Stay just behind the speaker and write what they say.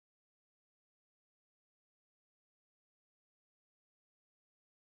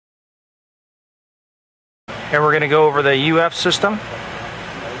and we're going to go over the UF system.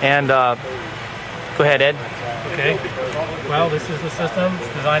 And go ahead, Ed. Okay. Well, this is the system.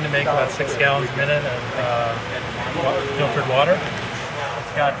 It's designed to make about 6 gallons a minute of filtered water.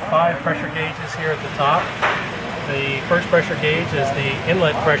 It's got 5 pressure gauges here at the top. The first pressure gauge is the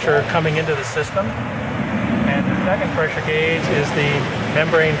inlet pressure coming into the system. And the second pressure gauge is the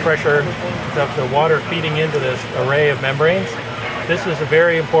membrane pressure of the water feeding into this array of membranes. This is a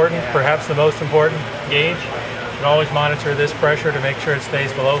very important, perhaps the most important gauge. You can always monitor this pressure to make sure it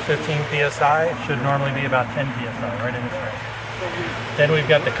stays below 15 psi. It should normally be about 10 psi, right in this range. Then we've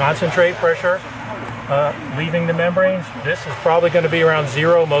got the concentrate pressure leaving the membranes. This is probably going to be around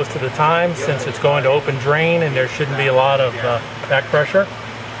 0 most of the time since it's going to open drain and there shouldn't be a lot of back pressure.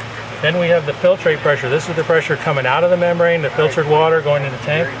 Then we have the filtrate pressure. This is the pressure coming out of the membrane, the filtered water going in the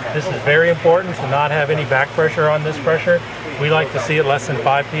tank. This is very important to not have any back pressure on this pressure. We like to see it less than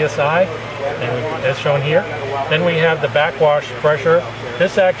 5 psi, as shown here. Then we have the backwash pressure.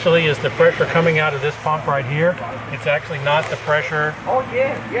 This actually is the pressure coming out of this pump right here. It's actually not the pressure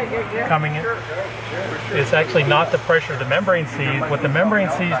coming in. It's actually not the pressure the membrane sees. What the membrane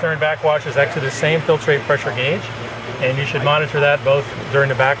sees during backwash is actually the same filtrate pressure gauge. And you should monitor that both during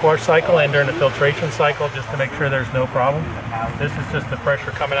the backwash cycle and during the filtration cycle just to make sure there's no problem. This is just the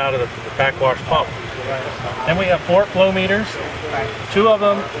pressure coming out of the backwash pump. Then we have 4 flow meters. 2 of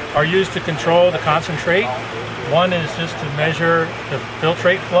them are used to control the concentrate. One is just to measure the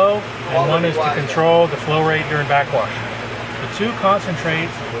filtrate flow, and one is to control the flow rate during backwash. The 2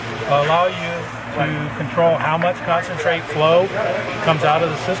 concentrates allow you to control how much concentrate flow comes out of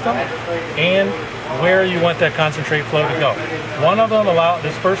the system and where you want that concentrate flow to go. One of them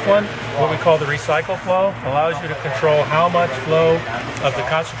this first one, what we call the recycle flow, allows you to control how much flow of the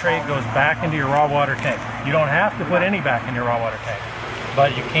concentrate goes back into your raw water tank. You don't have to put any back in your raw water tank,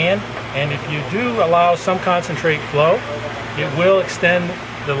 but you can. And if you do allow some concentrate flow, it will extend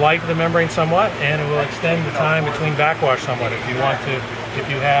the life of the membrane somewhat, and it will extend the time between backwash somewhat if you want to, if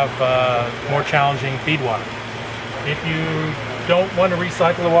you have more challenging feed water. If you don't want to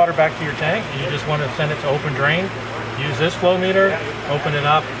recycle the water back to your tank, you just want to send it to open drain, use this flow meter, open it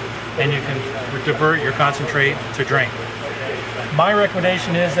up, and you can divert your concentrate to drain. My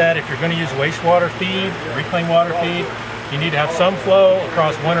recommendation is that if you're going to use wastewater feed, reclaimed water feed, you need to have some flow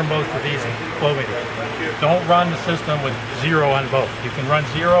across one or both of these flow meters. Don't run the system with 0 on both. You can run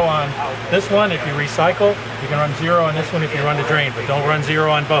 0 on this one if you recycle. You can run 0 on this one if you run the drain, but don't run 0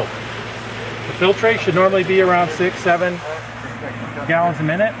 on both. The filtrate should normally be around 6-7 gallons a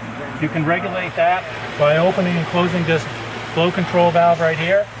minute. You can regulate that by opening and closing this flow control valve right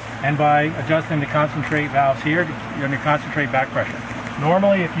here and by adjusting the concentrate valves here to concentrate back pressure.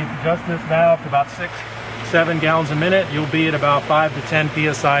 Normally, if you adjust this valve to about 6-7 gallons a minute, you'll be at about 5 to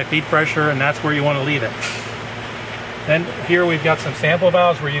 10 psi feed pressure, and that's where you want to leave it. Then here we've got some sample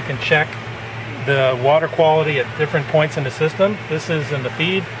valves where you can check the water quality at different points in the system. This is in the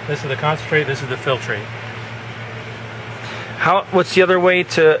feed, this is the concentrate, this is the filtrate. What's the other way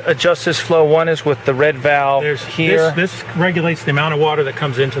to adjust this flow? One is with the red valve here. This regulates the amount of water that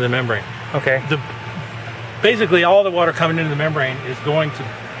comes into the membrane. Okay. Basically, all the water coming into the membrane is going to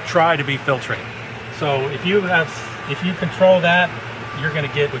try to be filtrate. So if you control that, you're going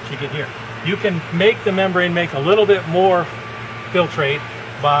to get what you get here. You can make the membrane make a little bit more filtrate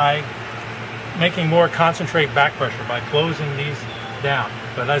by making more concentrate back pressure by closing these down.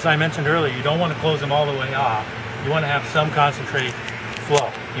 But as I mentioned earlier, you don't want to close them all the way off. You want to have some concentrate flow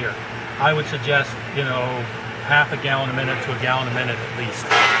here. I would suggest, half a gallon a minute to a gallon a minute at least.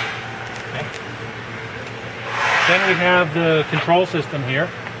 Okay. Then we have the control system here,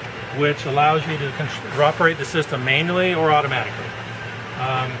 which allows you to operate the system manually or automatically.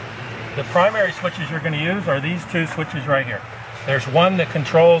 The primary switches you're going to use are these 2 switches right here. There's one that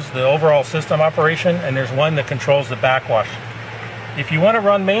controls the overall system operation, and there's one that controls the backwash. If you want to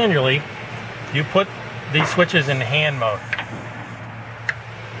run manually, you put these switches in hand mode.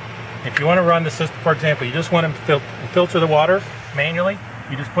 If you want to run the system, for example, you just want to filter the water manually,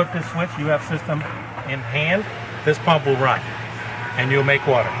 you just put this switch, UF system, in hand, this pump will run, and you'll make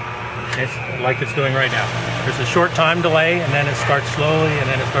water. It's like it's doing right now. There's a short time delay, and then it starts slowly, and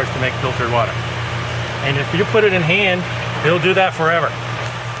then it starts to make filtered water. And if you put it in hand, it'll do that forever,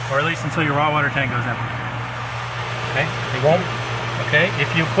 or at least until your raw water tank goes empty. Okay, it won't. Okay, if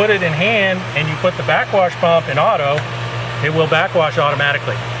you put it in hand and you put the backwash pump in auto, it will backwash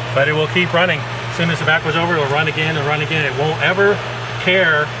automatically, but it will keep running. As soon as the backwash is over, it'll run again and run again. It won't ever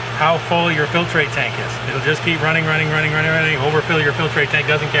care how full your filtrate tank is. It'll just keep running, overfill your filtrate tank,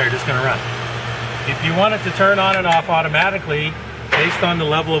 doesn't care, it's just gonna run. If you want it to turn on and off automatically, based on the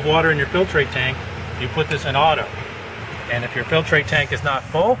level of water in your filtrate tank, you put this in auto. And if your filtrate tank is not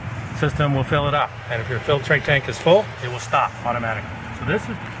full, the system will fill it up. And if your filtrate tank is full, it will stop automatically. So this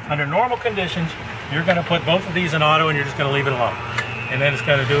is, under normal conditions, you're going to put both of these in auto and you're just going to leave it alone. And then it's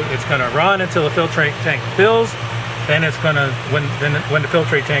going to run until the filtrate tank fills. Then it's going to, when the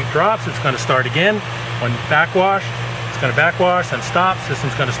filtrate tank drops, it's going to start again. When backwash, it's going to backwash, then stop,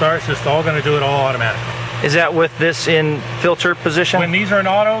 system's going to start. It's just all going to do it all automatically. Is that with this in filter position? When these are in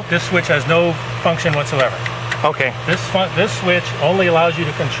auto, this switch has no function whatsoever. Okay. This switch only allows you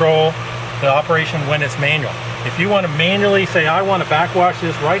to control the operation when it's manual. If you want to manually say, I want to backwash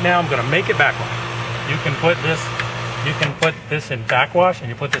this right now, I'm going to make it backwash. You can put this in backwash and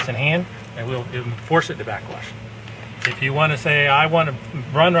you put this in hand and it'll force it to backwash. If you want to say, I want to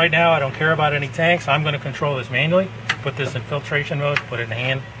run right now, I don't care about any tanks, I'm going to control this manually, put this in filtration mode, put it in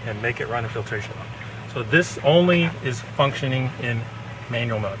hand, and make it run in filtration mode. So this only is functioning in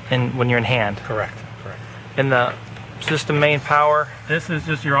manual mode. And when you're in hand? Correct. In the system main power? This is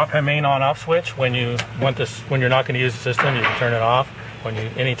just your main on-off switch. When you want this, when you're not going to use the system, you can turn it off.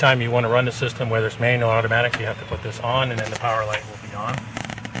 Anytime you want to run the system, whether it's manual or automatic, you have to put this on, and then the power light will be on.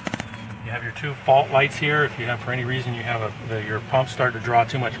 You have your two fault lights here. If you have, for any reason, you have your pump start to draw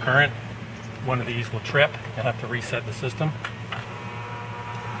too much current, one of these will trip. You'll have to reset the system.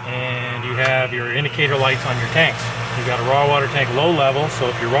 And you have your indicator lights on your tanks. You've got a raw water tank low level, so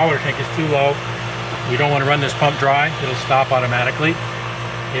if your raw water tank is too low, we don't want to run this pump dry, it'll stop automatically.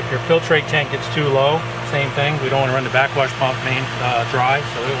 If your filtrate tank gets too low, same thing, we don't want to run the backwash pump main dry,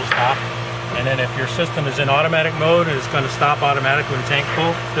 so it will stop. And then if your system is in automatic mode, it's going to stop automatically when the tank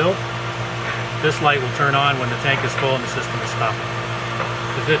filled. This light will turn on when the tank is full and the system is stopping.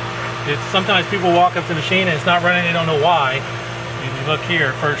 Sometimes people walk up to the machine and it's not running, they don't know why. You look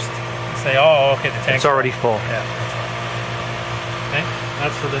here first and say, oh, okay, the tank's already full. Yeah. Okay,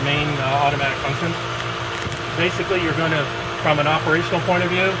 that's for the main automatic function. Basically, you're going to, from an operational point of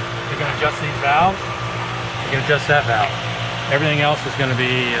view, you're going to adjust these valves. You can adjust that valve. Everything else is going to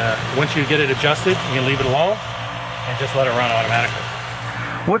be, once you get it adjusted, you can leave it alone and just let it run automatically.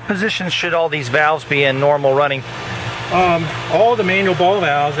 What positions should all these valves be in normal running? All the manual ball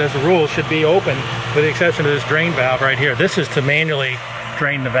valves, as a rule, should be open, with the exception of this drain valve right here. This is to manually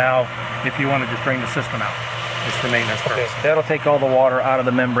drain the valve if you want to just drain the system out. It's for maintenance purposes. Okay. That'll take all the water out of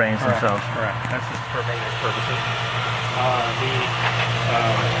the membranes themselves. Correct. That's just for maintenance purposes.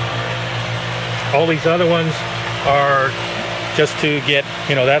 All these other ones are just to get,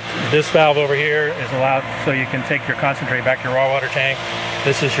 this valve over here is allowed so you can take your concentrate back to your raw water tank.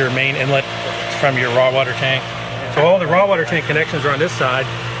 This is your main inlet from your raw water tank. So all the raw water tank connections are on this side.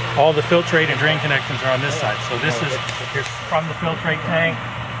 All the filtrate and drain connections are on this side. So this is from the filtrate tank,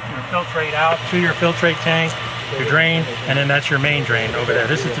 your filtrate out to your filtrate tank, your drain, and then that's your main drain over there.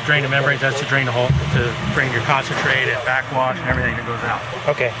 This is to drain the membranes, that's to drain the whole, to drain your concentrate and backwash and everything that goes out.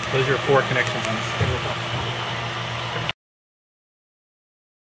 Okay. Those are your 4 connections on this.